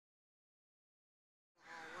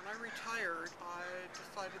retired, I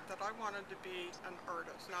decided that I wanted to be an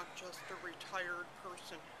artist, not just a retired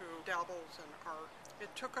person who dabbles in art.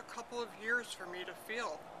 It took a couple of years for me to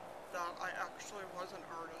feel that I actually was an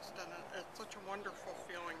artist, and it's such a wonderful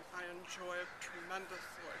feeling. I enjoy it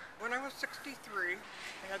tremendously. When I was 63,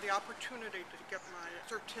 I had the opportunity to get my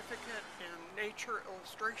certificate in nature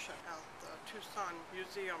illustration at the Tucson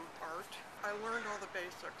Museum Art. I learned all the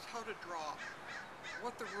basics, how to draw,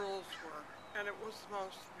 what the rules were, and it was the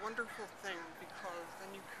most wonderful thing because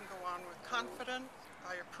then you can go on with confidence.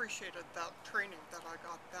 I appreciated that training that I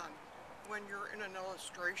got then. When you're in an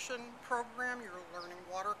illustration program, you're learning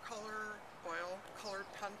watercolor, oil, colored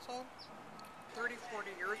pencil. 30,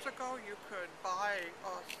 40 years ago, you could buy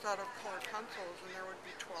a set of colored pencils and there would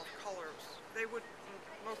be 12 colors. They would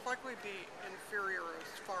most likely be inferior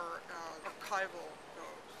as far as archival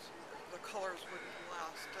goes. The colors wouldn't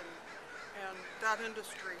last, and that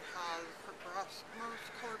industry has progressed. Most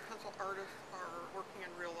colored pencil artists are working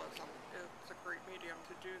in realism. It's a great medium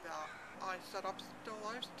to do that. I set up still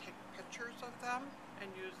lifes, take pictures of them, and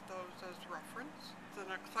use those as reference. It's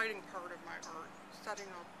an exciting part of my art, setting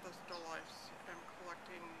up the still lifes and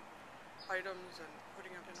collecting items and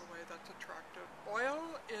putting them in a way that's attractive.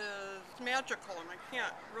 Oil is magical, and I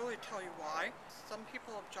can't really tell you why. Some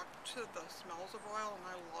people object to the smells of oil, and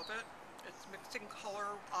I love it. It's mixing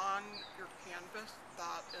color on your canvas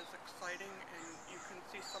that is exciting, and you can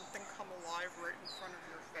see something come alive right in front of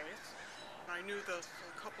your face. And I knew this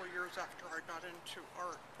a couple of years after I got into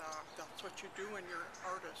art, that that's what you do when you're an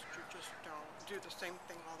artist. You just don't do the same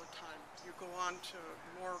thing all the time. You go on to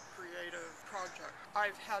more creative projects.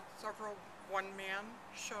 I've had several one-man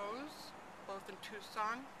shows, both in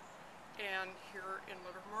Tucson and here in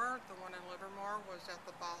Livermore. The one in Livermore was at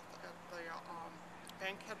the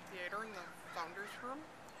Bankhead Theater in the Founders Room,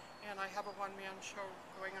 and I have a one-man show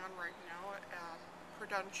going on right now at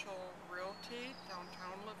Prudential Realty,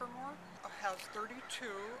 Downtown Livermore. It has 32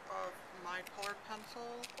 of my colored pencil,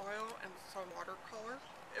 oil, and some watercolor.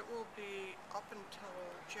 It will be up until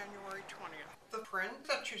January 20th. The prints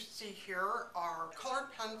that you see here are colored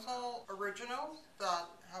pencil originals that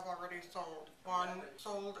have already sold. One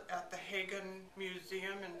sold at the Hagen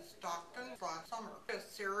Museum in Stockton last summer. A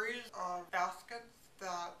series of baskets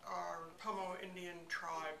that are Pomo Indian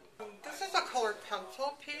tribe. This is a colored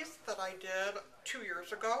pencil piece that I did 2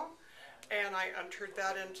 years ago, and I entered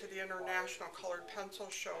that into the International Colored Pencil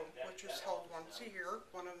Show, which is held once a year.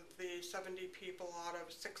 One of the 70 people out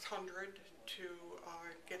of 600 to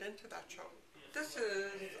get into that show. This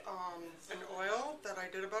is an oil that I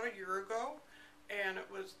did about a year ago, and it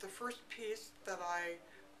was the first piece that I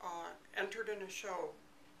entered in a show.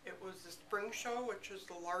 It was the spring show, which is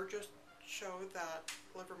the largest show that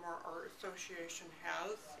Livermore Art Association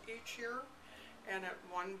has each year, and it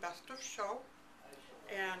won Best of Show,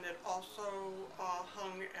 and it also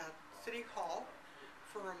hung at City Hall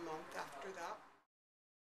for a month after that.